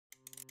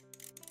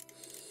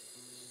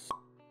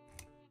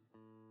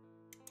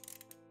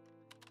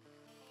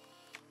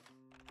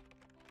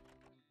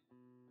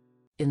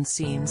In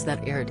scenes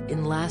that aired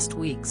in last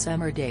week's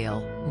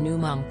Emmerdale, new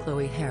mom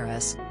Chloe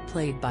Harris,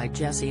 played by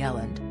Jessie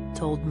Elland,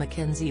 told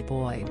Mackenzie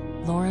Boyd,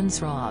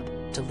 Lauren's Rob,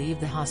 to leave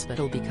the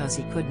hospital because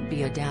he couldn't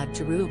be a dad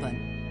to Reuben.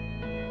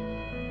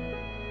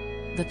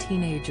 The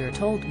teenager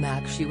told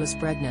Mac she was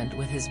pregnant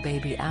with his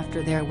baby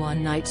after their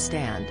one-night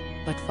stand,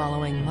 but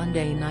following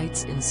Monday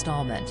night's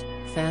installment,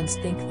 fans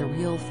think the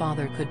real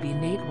father could be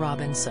Nate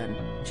Robinson,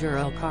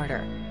 Juro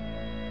Carter.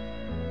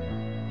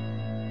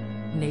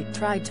 Nate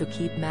tried to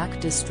keep Mac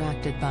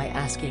distracted by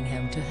asking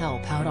him to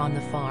help out on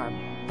the farm,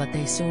 but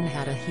they soon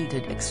had a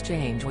heated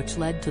exchange which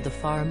led to the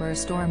farmer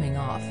storming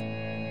off.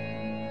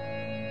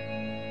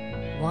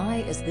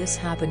 "Why is this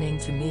happening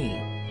to me?"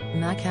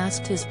 Mac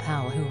asked his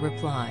pal, who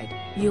replied,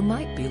 "You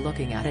might be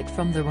looking at it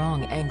from the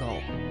wrong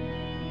angle."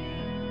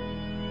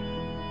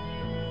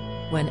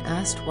 When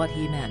asked what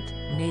he meant,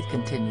 Nate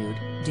continued,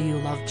 "Do you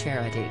love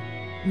Charity?"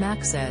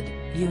 Mac said,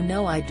 "You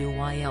know I do.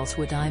 Why else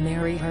would I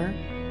marry her?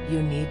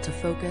 You need to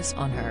focus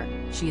on her,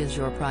 she is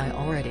your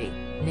priority,"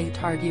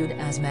 Nate argued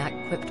as Mac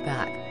quipped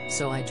back,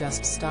 "So I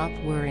just stop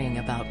worrying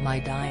about my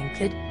dying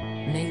kid?"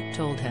 Nate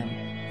told him,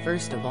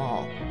 "First of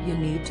all, you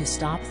need to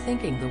stop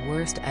thinking the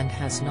worst, and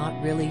has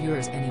not really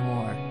yours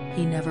anymore,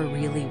 he never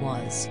really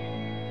was."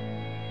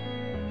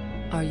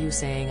 "Are you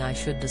saying I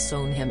should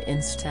disown him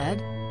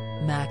instead?"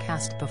 Mac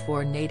asked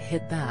before Nate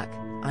hit back,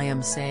 "I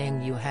am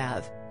saying you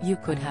have, you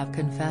could have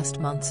confessed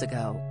months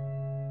ago."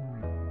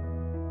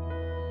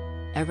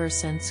 Ever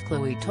since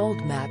Chloe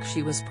told Mac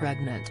she was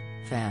pregnant,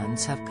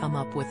 fans have come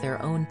up with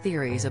their own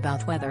theories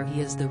about whether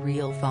he is the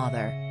real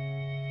father.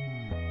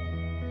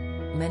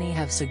 Many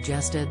have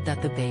suggested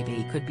that the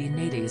baby could be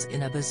Nate's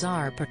in a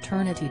bizarre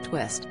paternity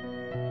twist.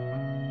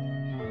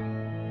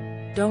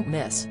 Don't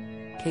miss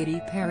Katy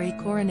Perry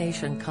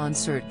coronation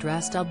concert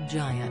dressed up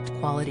giant.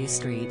 Quality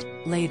Street,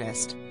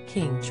 latest,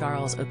 King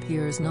Charles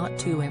appears not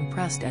too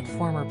impressed at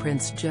former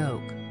Prince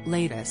joke,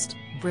 latest,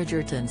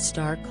 Bridgerton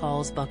star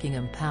calls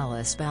Buckingham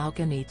Palace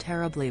balcony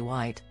terribly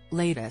white,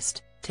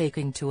 latest,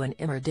 taking to an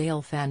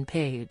Emmerdale fan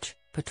page,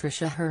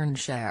 Patricia Hearn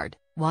shared,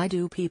 "Why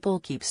do people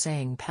keep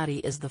saying Paddy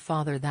is the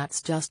father?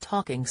 That's just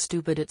talking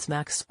stupid. It's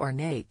Max or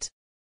Nate.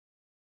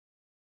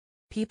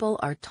 People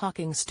are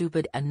talking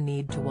stupid and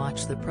need to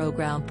watch the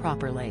program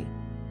properly."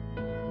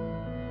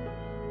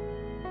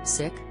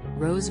 Sick,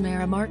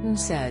 Rosemary Martin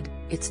said,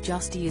 "It's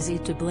just easy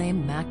to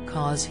blame Mac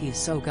cause he's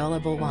so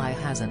gullible. Why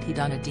hasn't he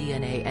done a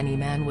DNA? Any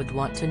man would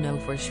want to know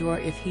for sure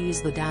if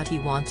he's the dad. He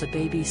wants a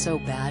baby so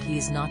bad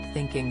he's not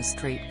thinking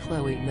straight.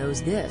 Chloe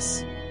knows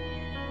this."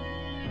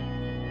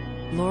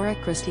 Laura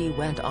Christie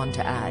went on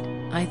to add,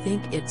 "I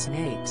think it's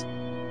Nate."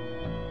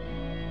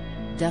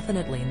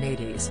 "Definitely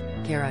Nate's,"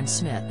 Karen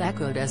Smith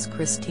echoed as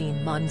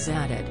Christine Munns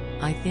added,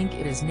 "I think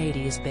it is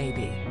Nate's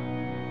baby.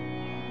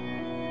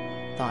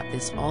 Thought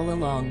this all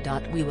along.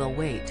 We will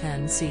wait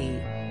and see."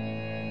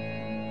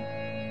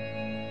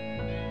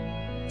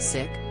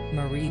 Sick,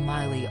 Marie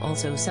Miley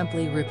also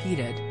simply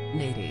repeated,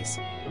 "Nate's."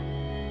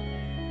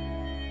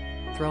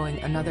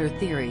 Throwing another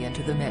theory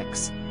into the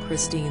mix,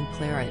 Christine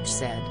Claridge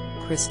said,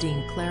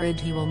 "Christine Claridge,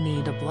 he will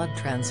need a blood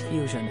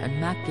transfusion and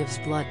Mac gives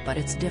blood, but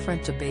it's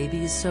different to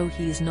babies, so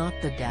he's not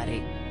the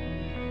daddy."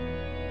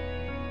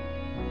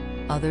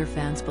 Other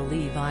fans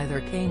believe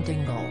either Kane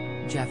Dingle,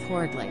 Jeff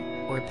Hordley,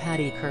 or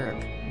Paddy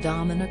Kirk,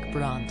 Dominic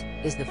Brunt,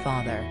 is the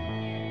father.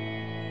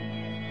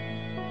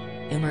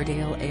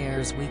 Emmerdale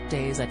airs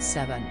weekdays at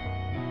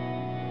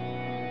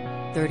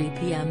 7:30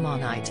 p.m.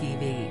 on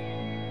ITV.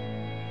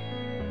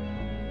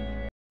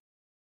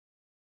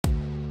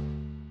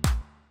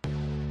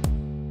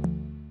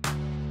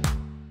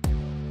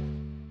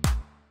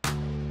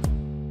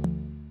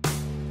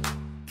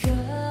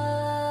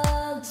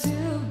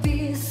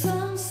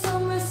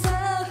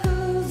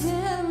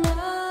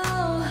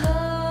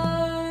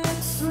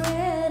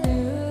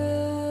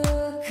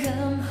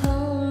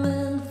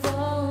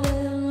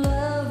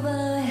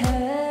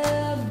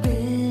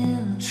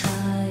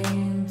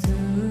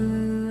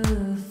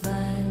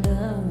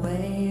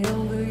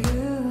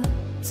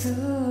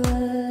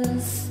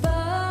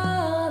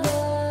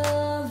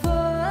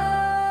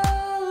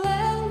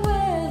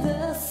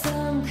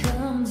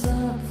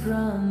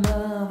 From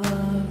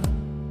above,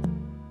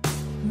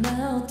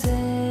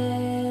 melting.